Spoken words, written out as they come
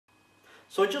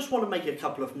So I just want to make a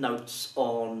couple of notes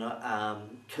on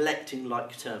collecting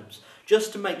like terms,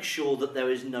 just to make sure that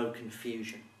there is no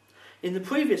confusion. In the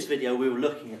previous video we were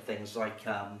looking at things like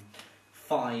 £5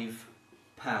 plus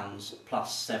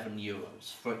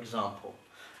 €7, for example.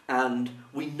 And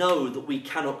we know that we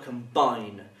cannot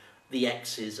combine the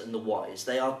x's and the y's.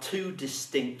 They are two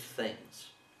distinct things.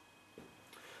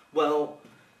 Well,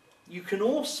 you can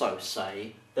also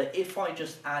say that if I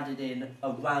just added in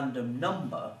a random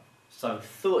number, so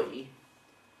 3,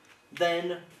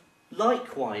 then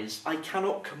likewise I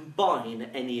cannot combine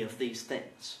any of these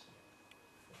things.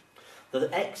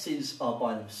 The x's are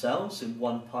by themselves in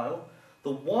one pile,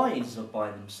 the y's are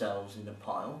by themselves in a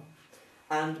pile,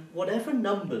 and whatever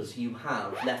numbers you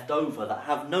have left over that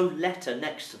have no letter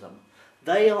next to them,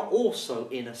 they are also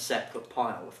in a separate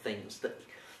pile of things that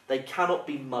they cannot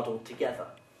be muddled together.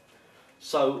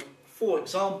 So, for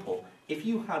example, if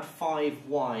you had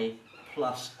 5y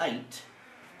plus 8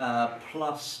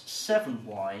 plus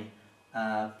 7y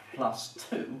plus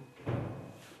 2,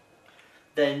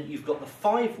 then you've got the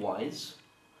 5y's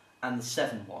and the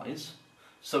 7y's.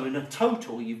 So in a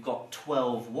total you've got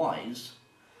 12y's,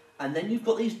 and then you've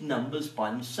got these numbers by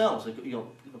themselves. You've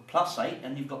got the plus 8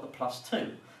 and you've got the plus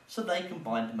 2. So they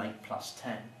combine to make plus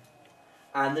 10.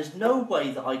 And there's no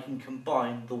way that I can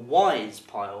combine the y's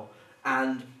pile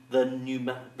and the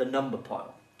number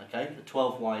pile. Okay, the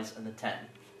 12y's and the 10.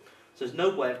 So there's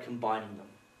no way of combining them.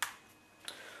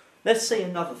 Let's see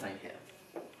another thing here,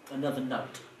 another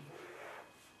note.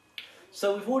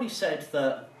 So we've already said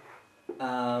that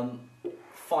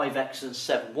 5x and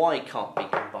 7y can't be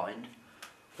combined.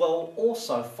 Well,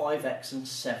 also 5x and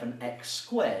 7x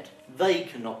squared, they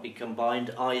cannot be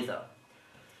combined either.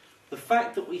 The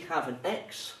fact that we have an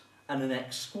x and an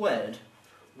x squared,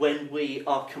 when we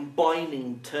are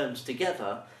combining terms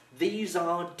together, these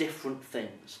are different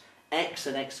things. X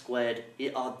and x squared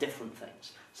are different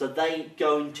things. So they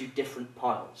go into different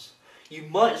piles. You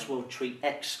might as well treat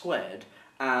x squared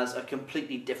as a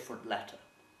completely different letter.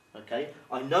 Okay?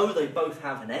 I know they both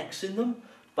have an x in them,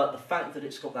 but the fact that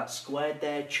it's got that squared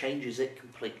there changes it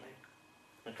completely.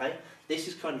 Okay? This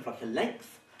is kind of like a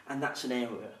length, and that's an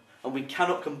area. And we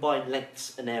cannot combine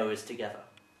lengths and areas together.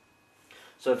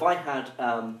 So if I had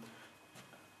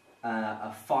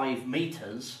a 5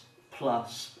 meters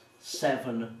plus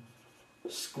 7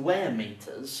 square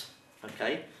meters,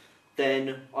 okay,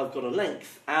 then I've got a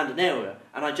length and an area,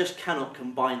 and I just cannot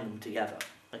combine them together.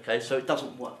 Okay, so it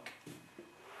doesn't work.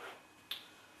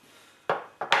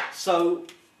 So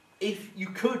if you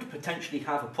could potentially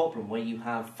have a problem where you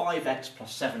have 5x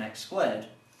plus 7x squared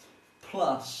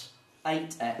plus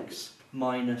 8x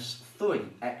minus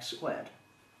 3x squared.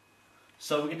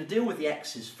 So we're going to deal with the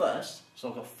x's first. So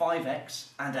I've got 5x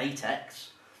and 8x.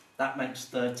 That makes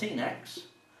 13x.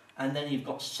 And then you've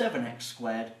got 7x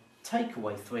squared, take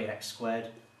away 3x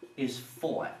squared, is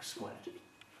 4x squared.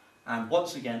 And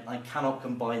once again, I cannot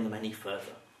combine them any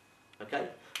further. Okay?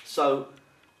 So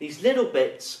these little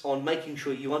bits on making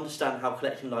sure you understand how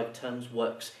collecting like terms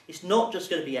works. It's not just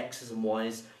going to be x's and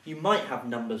y's. You might have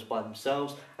numbers by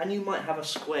themselves, and you might have a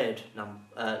squared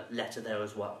letter there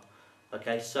as well.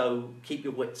 Okay, so keep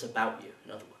your wits about you,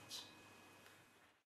 in other words.